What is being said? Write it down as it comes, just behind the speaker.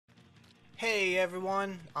Hey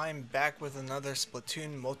everyone, I'm back with another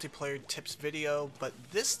Splatoon multiplayer tips video, but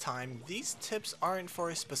this time these tips aren't for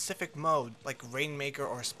a specific mode like Rainmaker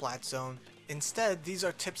or Splat Zone. Instead, these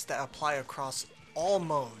are tips that apply across all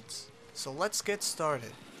modes. So let's get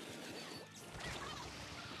started.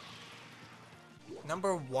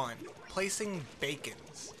 Number 1. Placing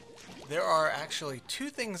beacons. There are actually two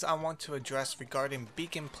things I want to address regarding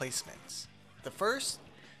beacon placements. The first,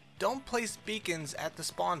 don't place beacons at the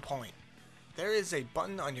spawn point. There is a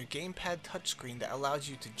button on your gamepad touchscreen that allows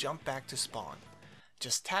you to jump back to spawn.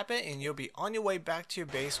 Just tap it and you'll be on your way back to your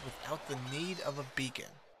base without the need of a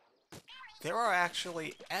beacon. There are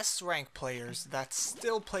actually S rank players that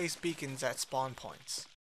still place beacons at spawn points.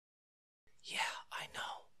 Yeah, I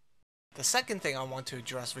know. The second thing I want to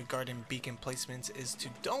address regarding beacon placements is to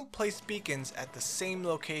don't place beacons at the same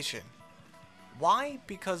location. Why?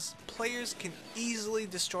 Because players can easily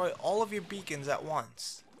destroy all of your beacons at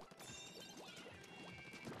once.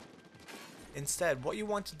 Instead, what you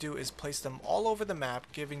want to do is place them all over the map,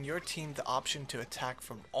 giving your team the option to attack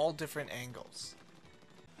from all different angles.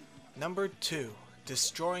 Number 2.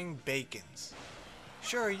 Destroying beacons.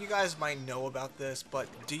 Sure, you guys might know about this, but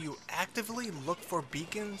do you actively look for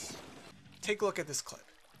beacons? Take a look at this clip.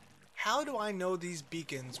 How do I know these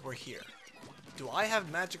beacons were here? Do I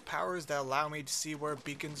have magic powers that allow me to see where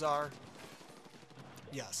beacons are?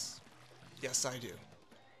 Yes. Yes, I do.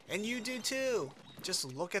 And you do too!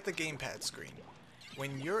 Just look at the gamepad screen.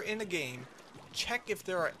 When you're in a game, check if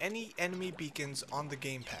there are any enemy beacons on the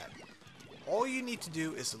gamepad. All you need to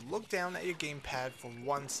do is look down at your gamepad for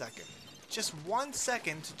 1 second. Just 1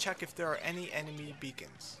 second to check if there are any enemy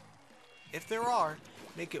beacons. If there are,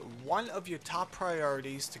 make it one of your top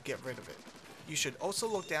priorities to get rid of it. You should also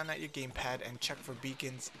look down at your gamepad and check for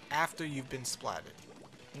beacons after you've been splatted.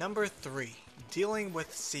 Number 3. Dealing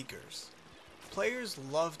with Seekers. Players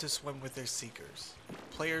love to swim with their Seekers.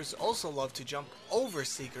 Players also love to jump over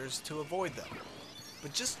Seekers to avoid them.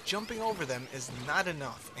 But just jumping over them is not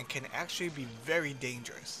enough and can actually be very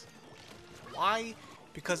dangerous. Why?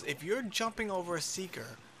 Because if you're jumping over a Seeker,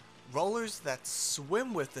 rollers that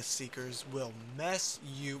swim with the Seekers will mess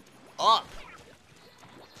you up.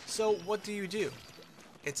 So what do?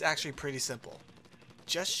 It's actually pretty simple.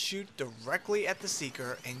 Just shoot directly at the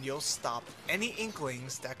Seeker and you'll stop any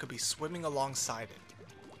inklings that could be swimming alongside it.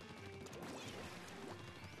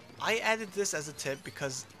 I added this as a tip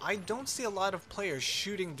because I don't see a lot of players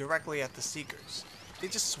shooting directly at the Seekers. They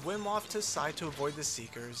just swim off to the side to avoid the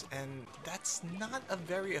Seekers, and that's not a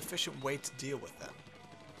very efficient way to deal with them.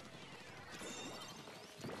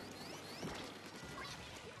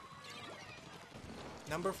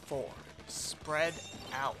 Number 4. Spread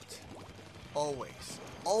out.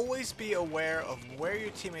 Always be aware of where your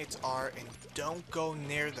teammates are and don't go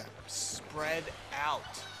near them. Spread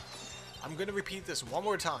out. I'm gonna repeat this one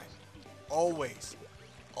more time. Always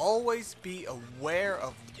be aware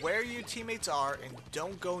of where your teammates are and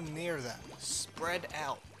don't go near them. Spread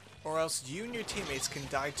out. Or else you and your teammates can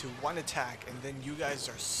die to one attack and then you guys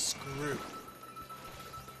are screwed.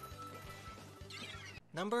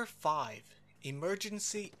 Number 5.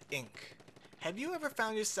 Emergency ink. Have you ever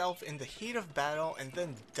found yourself in the heat of battle and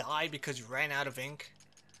then die because you ran out of ink?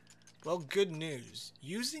 Well, good news.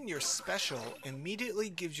 Using your special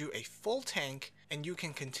immediately gives you a full tank and you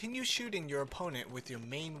can continue shooting your opponent with your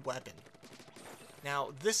main weapon. Now,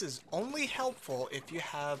 this is only helpful if you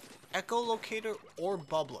have echolocator or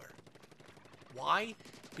bubbler. Why?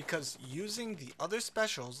 Because using the other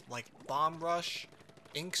specials like Bomb Rush,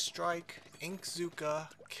 Ink Strike, Ink Zuka,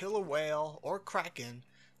 Killer Whale, or Kraken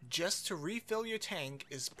just to refill your tank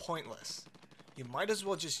is pointless. You might as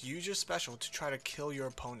well just use your special to try to kill your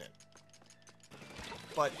opponent.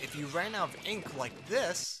 But if you ran out of ink like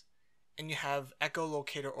this, and you have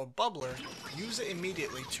echolocator or bubbler, use it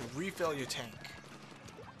immediately to refill your tank.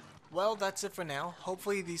 Well, that's it for now.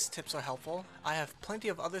 Hopefully these tips are helpful. I have plenty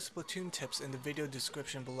of other Splatoon tips in the video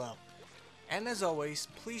description below. And as always,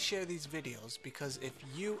 please share these videos because if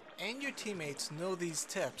you and your teammates know these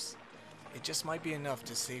tips, it just might be enough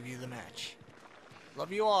to save you the match.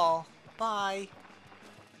 Love you all. Bye.